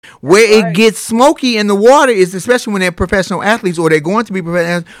Where it gets smoky in the water is especially when they're professional athletes or they're going to be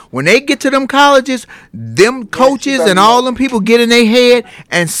professional athletes. When they get to them colleges, them coaches and all them people get in their head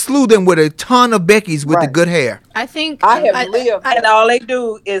and slew them with a ton of Beckys with the good hair. I think I have lived, and all they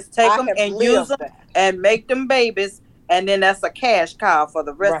do is take them and use them that. and make them babies, and then that's a cash cow for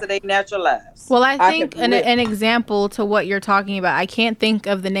the rest of their natural lives. Well, I think an example to what you're talking about. I can't think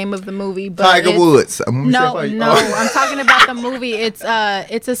of the name of the movie, but Tiger Woods. No, I'm talking about the movie. It's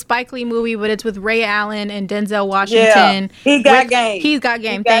a Spike Lee movie, but it's with Ray Allen and Denzel Washington. Yeah, he got game. He's got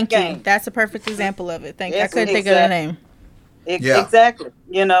game. Thank you. That's a perfect example of it. Thank you. I couldn't think of the name. Exactly.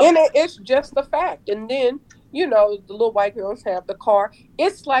 You know, and it's just a fact. And then the little white girls have the car.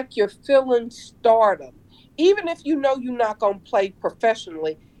 It's like you're feeling stardom. Even if you know you're not going to play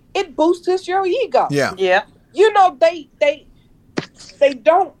professionally, it boosts your ego. Yeah. Yeah. They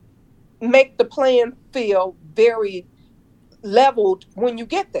don't make the playing field very leveled when you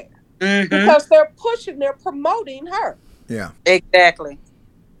get there. Mm-hmm. Because they're promoting her. Yeah. Exactly.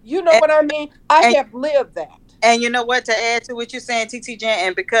 You know what I mean? I have lived that. And you know what, to add to what you're saying, TT Jan,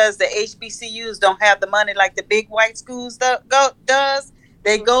 and because the HBCUs don't have the money like the big white schools does,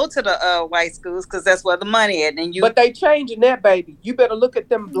 they go to the white schools because that's where the money is. But they changing that, baby. You better look at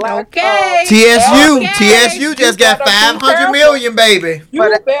them black. TSU just got $500 million, baby.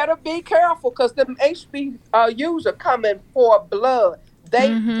 You better be careful because them HBCUs are coming for blood.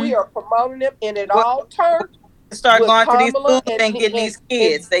 We are promoting them, and it all turned. Start going to these schools and getting these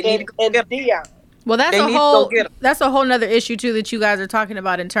kids. They need to go get them. Well, that's a whole nother issue too that you guys are talking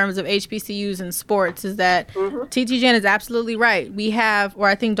about in terms of HBCUs and sports. Is that TT Jan is absolutely right. We have, or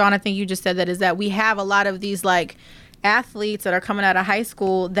I think Dawn, I think you just said that, is that we have a lot of these like athletes that are coming out of high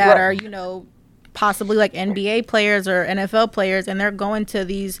school that are possibly like NBA players or NFL players, and they're going to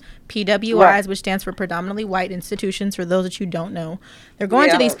these PWIs, which stands for predominantly white institutions. For those that you don't know, they're going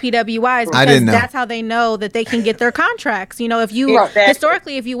to these PWIs because that's how they know that they can get their contracts. If you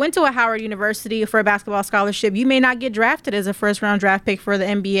historically, if you went to a Howard University for a basketball scholarship, you may not get drafted as a first round draft pick for the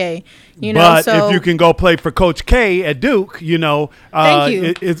NBA. But if you can go play for Coach K at Duke,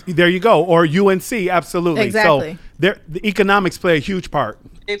 thank you. There you go, or UNC, absolutely. Exactly. So the economics play a huge part.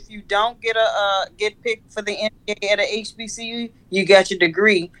 If you don't get picked for the NBA at a HBCU, you got your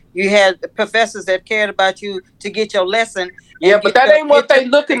degree. You had professors that cared about you to get your lesson. Yeah, but that ain't what they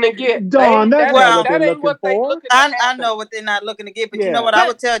looking to get. Dawn, that ain't what they looking for. I know what they're not looking to get, but you know what I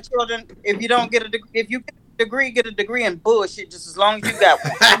would tell children: if you don't get if you get a degree in bullshit, just as long as you got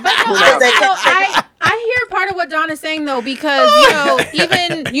one. I hear part of what Dawn is saying though, because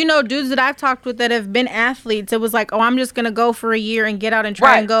even dudes that I've talked with that have been athletes, it was like, I'm just gonna go for a year and get out and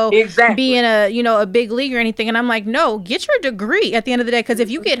try and go be in a big league or anything, and I'm like, no, get your degree at the end of the day, because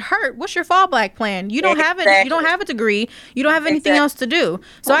if you get hurt, what's your fallback plan? You don't have it. You don't have a degree. You don't have anything else to do.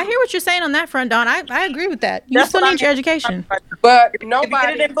 So I hear what you're saying on that front, Dawn. I agree with that. You still need your education, but nobody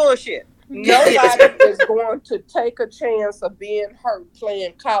get it in bullshit. Nobody is going to take a chance of being hurt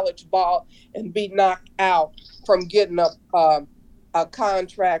playing college ball and be knocked out from getting a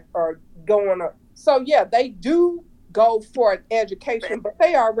contract or going. So yeah, they do go for an education, but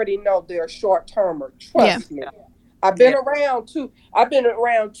they already know they're short-termer. Trust me. I've been around too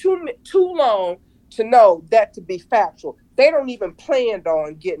long to know that to be factual. They don't even plan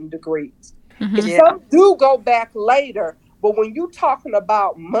on getting degrees. Some do go back later, but when you're talking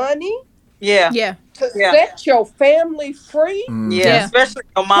about money. To set your family free. Especially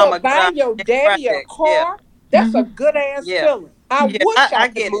your mama. To buy your daddy a car. That's a good ass feeling. I wish I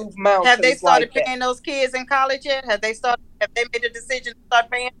could move mountains. Have they started paying those kids in college yet? Have they made a decision to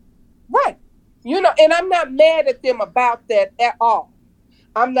start paying? Right. And I'm not mad at them about that at all.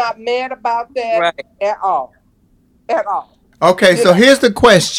 I'm not mad about that at all. At all. Okay, so here's the question.